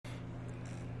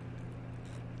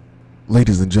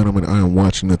Ladies and gentlemen, I am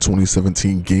watching the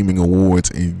 2017 Gaming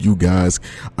Awards, and you guys,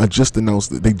 I just announced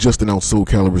that they just announced Soul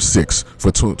Calibur 6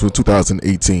 for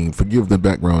 2018. Forgive the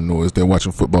background noise; they're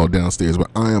watching football downstairs,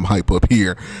 but I am hype up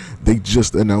here. They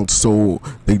just announced Soul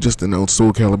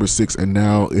Calibur 6, and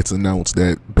now it's announced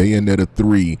that Bayonetta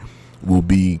 3 will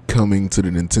be coming to the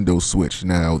Nintendo Switch.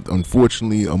 Now,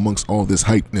 unfortunately, amongst all this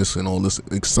hypeness and all this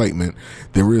excitement,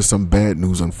 there is some bad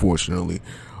news. Unfortunately,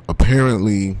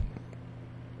 apparently.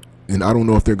 And I don't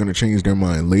know if they're going to change their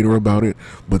mind later about it,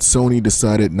 but Sony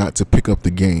decided not to pick up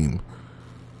the game.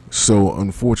 So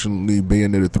unfortunately,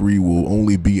 Bayonetta 3 will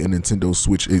only be a Nintendo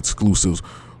Switch exclusive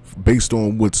based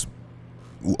on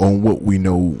what we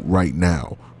know right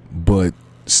now. But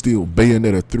still,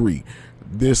 Bayonetta 3,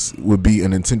 this would be a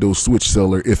Nintendo Switch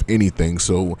seller if anything.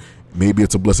 So maybe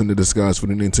it's a blessing in disguise for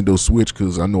the Nintendo Switch,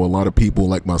 because I know a lot of people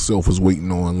like myself was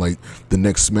waiting on like the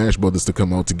next Smash Brothers to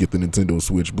come out to get the Nintendo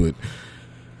Switch, but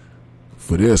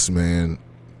for this, man,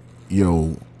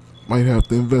 yo, might have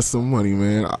to invest some money,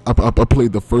 man. I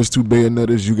played the first two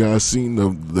Bayonettas. You guys seen the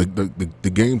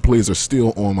gameplays are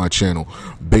still on my channel.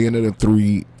 Bayonetta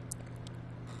 3,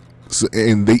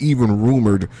 and they even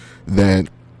rumored that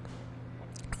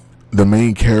the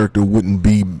main character wouldn't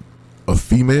be a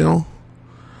female.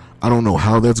 I don't know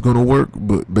how that's gonna work,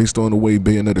 but based on the way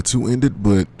Bayonetta 2 ended,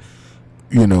 but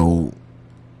you know,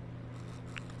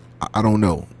 I don't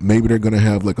know. Maybe they're gonna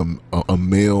have like a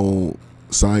male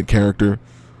side character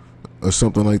or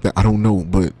something like that. I don't know,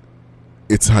 but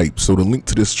it's hype. So the link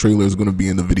to this trailer is gonna be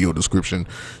in the video description.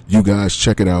 You guys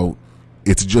check it out.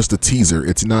 It's just a teaser.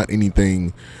 It's not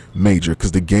anything major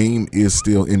because the game is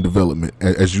still in development.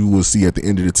 As you will see at the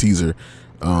end of the teaser,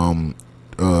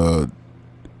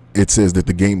 it says that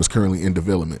the game is currently in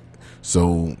development.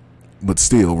 So, but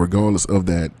still, regardless of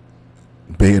that,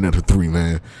 Bayonetta 3,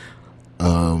 man.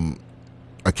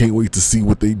 I can't wait to see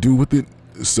what they do with it.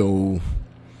 So,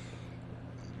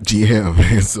 yeah,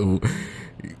 man. So,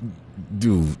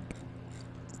 dude,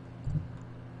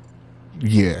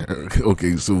 yeah.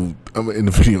 Okay, so I'm in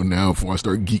the video now before I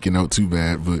start geeking out too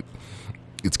bad. But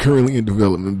it's currently in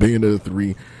development. Bayonetta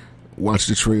 3. Watch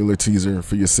the trailer teaser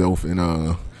for yourself,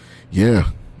 and yeah.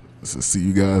 So see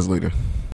you guys later.